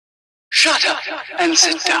Shut up and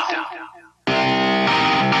sit down.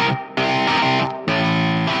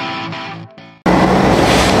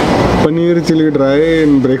 Paneer chilli dry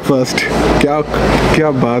in breakfast, क्या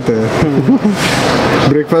क्या बात है।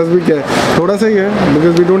 ब्रेकफास्ट भी क्या है, थोड़ा सा ही है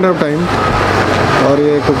because we don't have time, और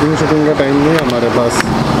ये कुकिंग शुकिंग का टाइम नहीं है हमारे पास।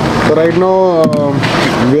 तो right now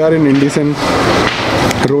we are in इंडिसन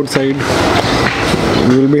road side,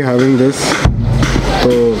 we will be having this.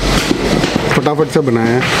 तो फटाफट से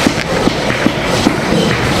बनाया है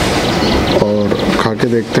और खा के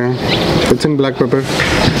देखते हैं। It's in black pepper.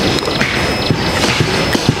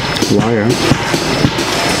 वाह यार,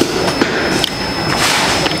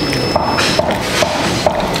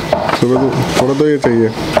 सुबह तो थोड़ा तो ये चाहिए।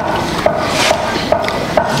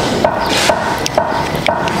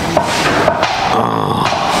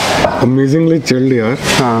 अमेजिंगली चिल्ड यार।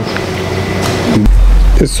 हाँ,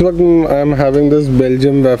 इस वक्त I am having this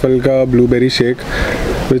Belgium waffle का blueberry shake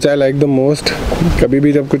which I like the most. कभी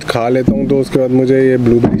भी जब कुछ खा लेता हूँ तो उसके बाद मुझे ये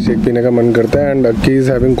ब्लूबेरी शेक पीने का मन करता है। And Akki is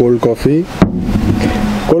having cold coffee.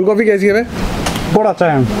 Cold coffee कैसी है भाई? बहुत अच्छा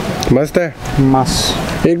है, मस्त है।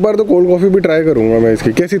 मस्त। एक बार तो कोल्ड कॉफ़ी भी ट्राई करूँगा मैं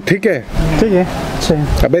इसकी। कैसी, थिक है? ठीक है, अच्छा है।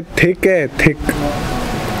 अबे थिक है, thick.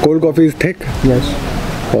 Cold coffee is thick? Yes.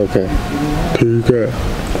 Okay, ठीक है,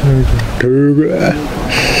 ठीक है।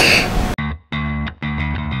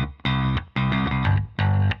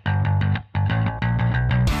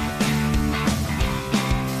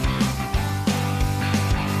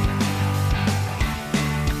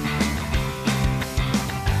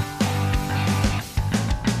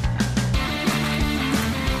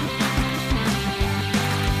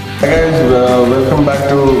 Guys, welcome back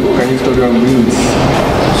to Kani Story on Wheels.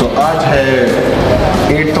 So आज है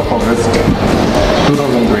 8th of August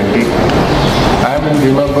 2020. I am in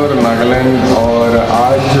DIMAPUR, Nagaland, और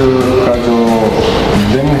आज का जो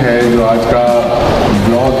दिन है, जो आज का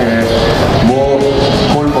ब्लॉग है, वो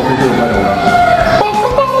कोल्ड कॉफ़ी के ऊपर होगा।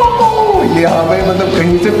 यहाँ पे मतलब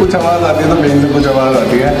कहीं से कुछ आवाज़ आती है तो कहीं से कुछ आवाज़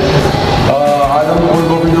आती है। आज हम कोल्ड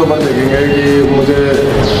कॉफ़ी के ऊपर देखेंगे कि मुझे,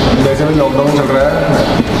 वैसे भी लॉकडाउन चल रहा है,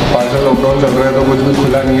 पार्शल लॉकडाउन चल रहा है तो कुछ भी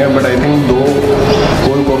खुला नहीं है, but I think 2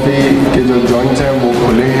 cold coffee के जो जॉइंट्स हैं वो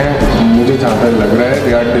खुले हैं मुझे जहाँ तक लग रहा है।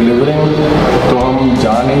 दे आर डिलीवरिंग, तो हम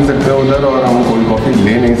जा नहीं सकते उधर और हम कोल्ड कॉफ़ी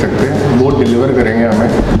ले नहीं सकते, वो डिलीवर करेंगे हमें।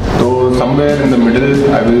 तो somewhere in the middle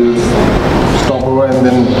I will stop over and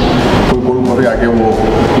then कोई कोल्ड कॉफ़ी आके वो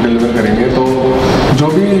डिलीवर करेंगे। तो जो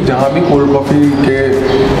भी जहाँ भी कोल्ड कॉफ़ी के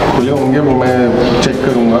खुले होंगे वो मैं चेक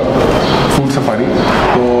करूँगा, फूड सफारी,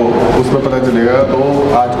 तो उसमें पता चलेगा। तो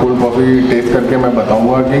आज कोल्ड कॉफ़ी टेस्ट करके मैं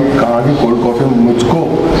बताऊंगा कि कहाँ की कोल्ड कॉफ़ी मुझको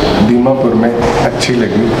दीमापुर में अच्छी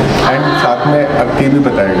लगी, एंड साथ में अक्की भी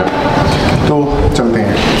बताएगा। तो चलते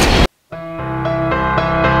हैं।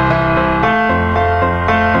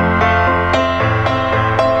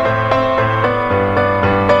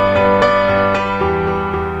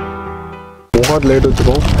 बहुत लेट हो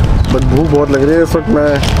चुका हूँ बट भूख बहुत लग रही है। इस वक्त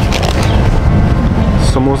मैं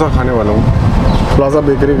समोसा खाने वाला हूँ प्लाजा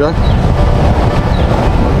बेकरी का।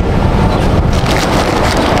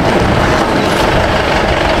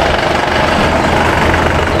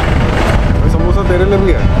 समोसा तेरे लिए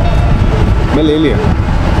भी है, मैं ले लिया,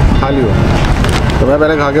 खा लिया। तो मैं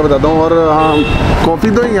पहले खा के बताता हूँ। और हाँ, कॉफ़ी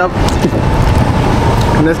तो ही आप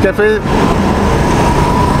नेस्कैफे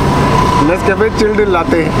चिल्ड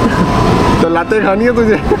लाते, तो लाते खानी है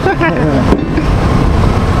तुझे।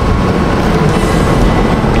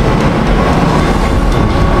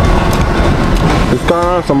 इसका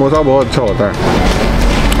समोसा बहुत अच्छा होता है।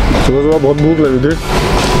 सुबह सुबह बहुत भूख लगी थी,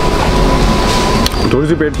 थोड़ी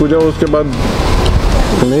सी पेट पूजा, उसके बाद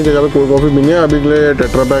नई जगह पे कोल्ड कॉफ़ी पीनी है। अभी के लिए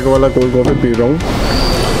टेट्रा पैक वाला कोल्ड कॉफ़ी पी रहा हूँ,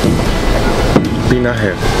 पीना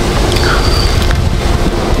है।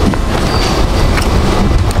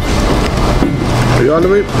 यार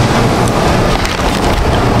भाई,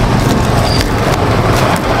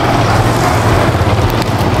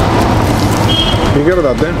 ठीक है,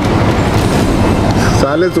 बताते हैं।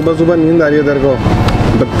 साले सुबह सुबह नींद आ रही है तेरे को,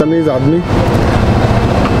 बदतमीज आदमी।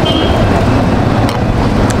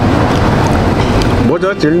 बहुत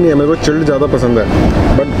ज़्यादा चिल्ड नहीं है, मेरे को चिल्ड ज़्यादा पसंद है,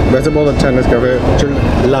 बट वैसे बहुत अच्छा है Nescafe chilled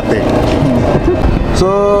latte. So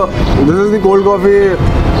this is the cold coffee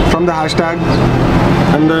from the hashtag,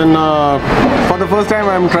 and then for the first time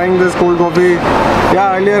I'm trying this cold coffee.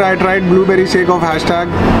 Yeah, earlier I tried blueberry shake of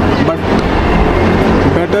hashtag, but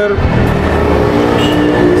better.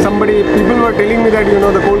 People were telling me that, you know,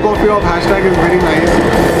 the cold coffee of hashtag is very nice,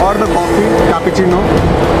 or the coffee cappuccino.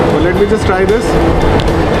 So let me just try this.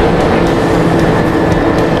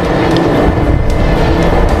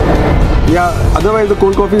 Yeah, otherwise the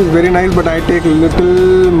cold coffee is very nice, but I take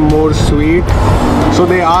little more sweet. So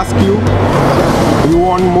they ask you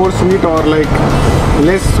want more sweet or like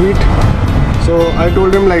less sweet? So I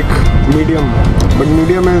told him like medium, but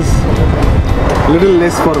medium is little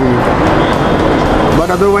less for me. But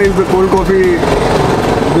otherwise the cold coffee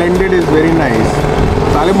blended is very nice.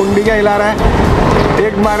 साले मुंडी क्या हिला रहा है?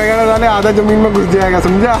 एक मारेगा ना साले आधा जमीन में घुस जाएगा,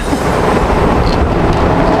 समझा?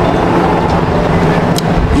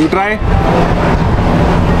 You try?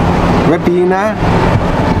 मैं पीना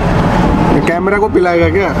कैमरा को पिलाएगा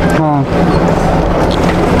क्या? हाँ।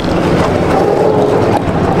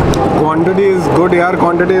 Quantity is good यार,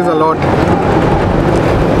 quantity is a lot.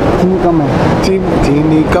 चीनी कम है।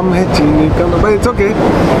 चीनी कम है, चीनी कम है, but it's okay.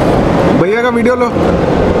 भैया का वीडियो लो,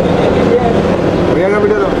 भैया का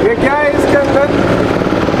वीडियो लो। ये क्या है इसके अंदर?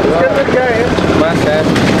 इसके अंदर क्या है? मांस है।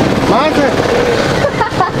 मांस है?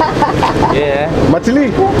 ये है मछली।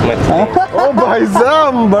 ओ भाई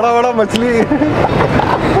साहब, बड़ा बड़ा मछली।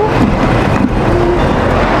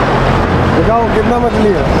 दिखाओ कितना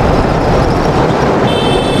मछली है।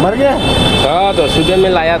 मर गया? हाँ, तो सुबह में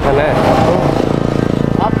लाया था ना।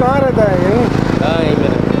 आप कहाँ रहता है? यहीं? हाँ, यहीं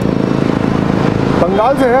मेरा।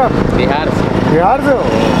 बंगाल से है आप? बिहार से। बिहार से हो?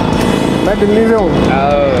 मैं दिल्ली से हूँ,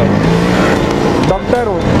 डॉक्टर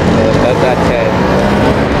हूँ। अच्छा है।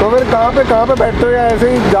 तो फिर कहाँ पे बैठते हो या ऐसे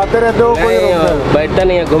ही जाते रहते हो? कोई रोकता है? बैठता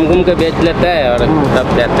नहीं है, घूम घूम के बेच लेता है और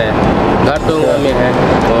तब जाता है। घर तो में है,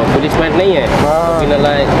 तो पुलिस मैट नहीं है। हाँ। बिना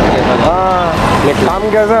लाए। हाँ। काम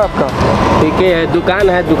कैसा है आपका? ठीक है, दुकान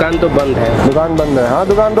है, दुकान तो बंद है। दुकान बंद है? हाँ,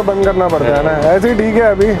 दुकान तो बंद करना पड़ता है ना। ऐसे ही ठीक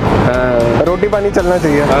है अभी। हाँ, रोटी पानी चलना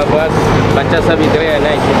चाहिए। हाँ, बस बच्चा सब इधर है ना,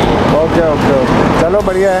 इसीलिए। ओके ओके ओके, चलो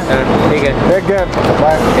बढ़िया है। हाँ, ठीक है। Take care,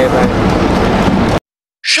 bye. Okay, bye.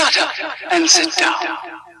 Shut up and sit down.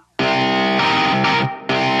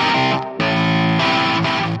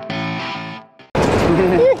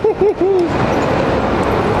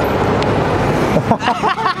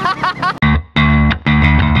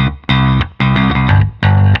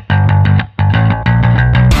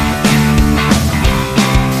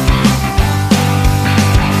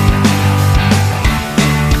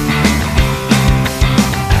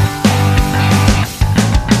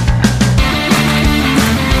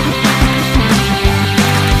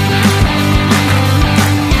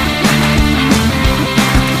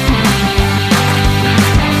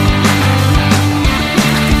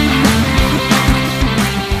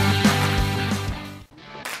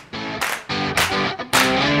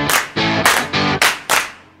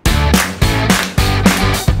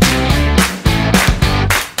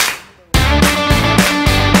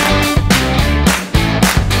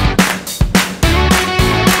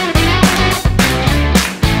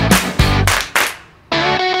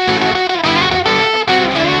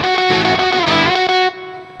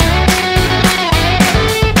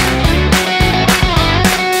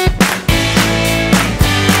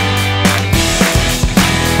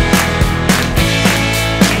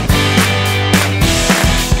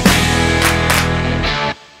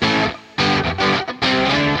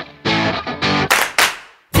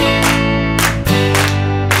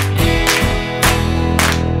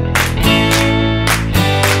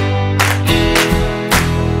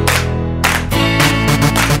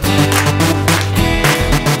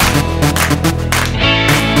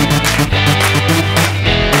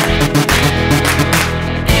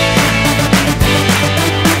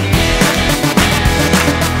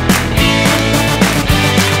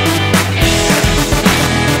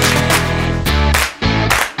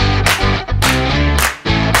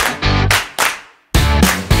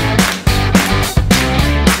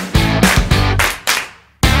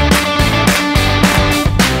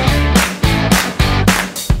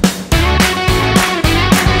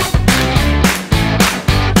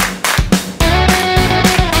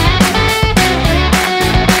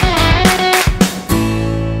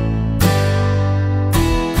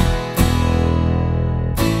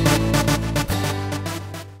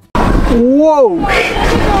 Whoa!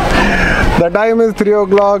 The time is 3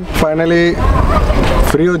 o'clock. Finally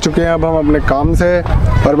free हो चुके हैं अब हम अपने काम से।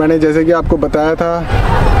 और मैंने जैसे कि आपको बताया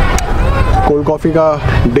था कोल्ड कॉफ़ी का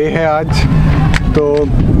डे है आज। तो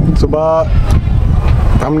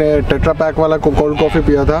सुबह हमने टेट्रा पैक वाला कोल्ड कॉफ़ी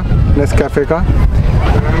पिया था नेस्कैफ़े का।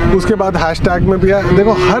 उसके बाद हैशटैग में पिया।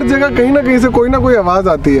 देखो हर जगह कहीं ना कहीं से कोई ना कोई आवाज़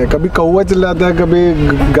आती है। कभी कौवा चिल्लाता है,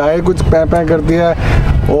 कभी गाय कुछ पैं पैं करती है,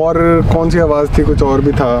 और कौन सी आवाज़ थी, कुछ और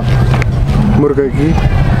भी था मुर्गे की।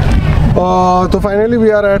 तो फाइनली वी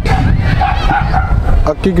आर एट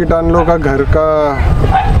अक्की कीटानलो का घर का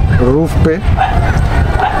रूफ पे।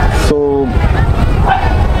 So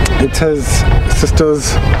it's his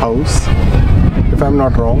sisters house if I am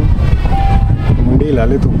not wrong. ठंडी ला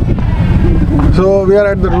ले तू. So we are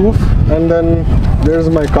at the roof and then there's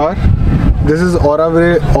my car. This is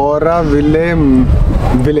Auraville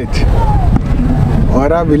village.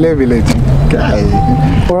 Auraville village. क्या है?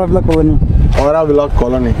 Auraville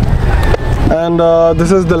colony. And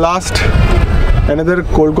this is the last another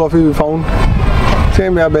cold coffee we found.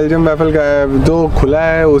 Same यहाँ Belgium waffle का है, जो खुला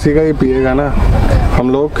है उसी का ही पिएगा ना हम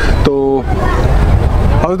लोग. तो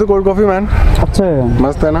how is the cold coffee man? अच्छा है,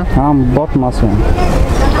 मस्त है ना? हाँ बहुत मस्त है,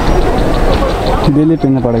 डेली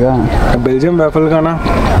पीना पड़ेगा. बेल्जियम वैफल का ना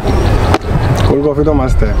कोल्ड कॉफी तो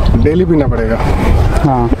मस्त है, डेली पीना पड़ेगा.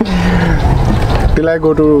 हाँ till I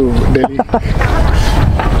go to daily.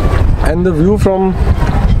 And the view from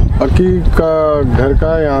अक्की का घर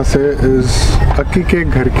का यहाँ से अक्की के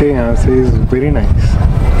घर के यहाँ से is very nice.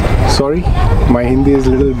 Sorry my Hindi is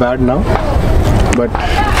little bad now but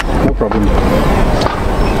no problem.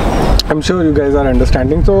 I am sure you guys are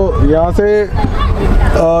understanding. तो यहाँ से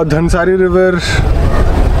धनसारी रिवर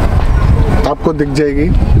आपको दिख जाएगी.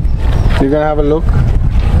 You can have a look.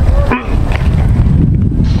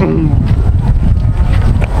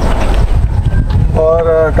 और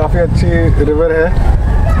काफ़ी अच्छी रिवर है,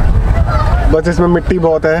 बस इसमें मिट्टी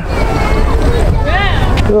बहुत है.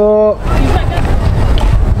 तो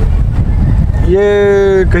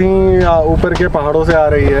ये कहीं ऊपर के पहाड़ों से आ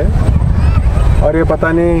रही है और ये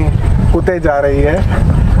पता नहीं कुते जा रही है.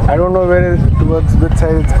 I don't know where towards which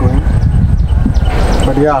side it's going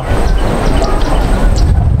but या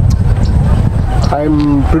I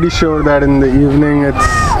am pretty sure that in the evening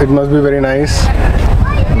it must be very nice.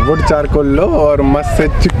 Would charcoal लो और मस्त से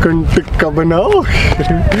चिकन टिक्का बनाओ.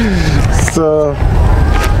 सो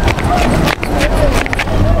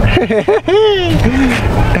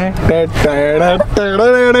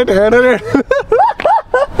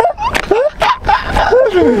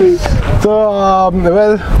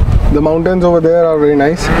well, the mountains over there are very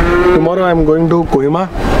nice. Tomorrow I am going to Kohima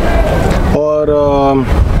or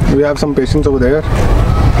we have some patients over there.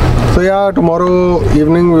 So yeah, tomorrow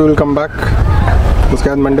evening we will come back. उसके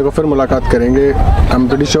बाद Monday को फिर मुलाकात करेंगे. I am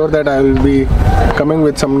pretty sure that I will be coming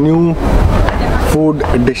with some new food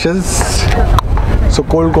dishes. So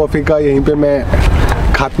cold coffee का यहीं पे मैं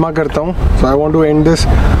खात्मा करता हूँ. सो I want to and this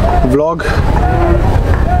vlog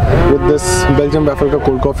with this Belgium waffle का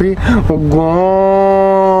cold coffee.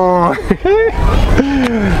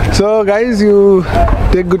 So guys you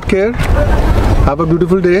take good care. Have a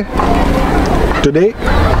beautiful day today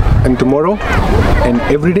and tomorrow and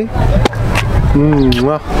every day.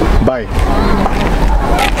 Bye.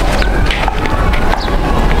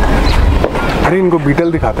 अरे इनको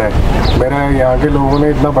बीटल दिखाता है. मेरा यहाँ के लोगों ने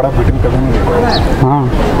इतना बड़ा बीटल कभी नहीं देखा. हाँ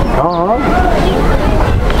हाँ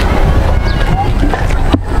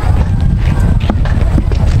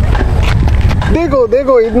देखो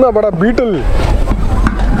देखो इतना बड़ा beetle.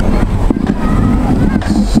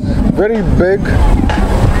 Very big.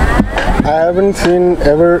 I haven't seen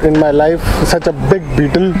ever in my life such a big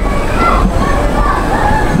beetle.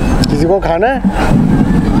 किसी को खाना है?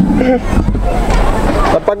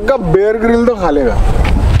 पक्का बेयर ग्रिल तो खा लेगा.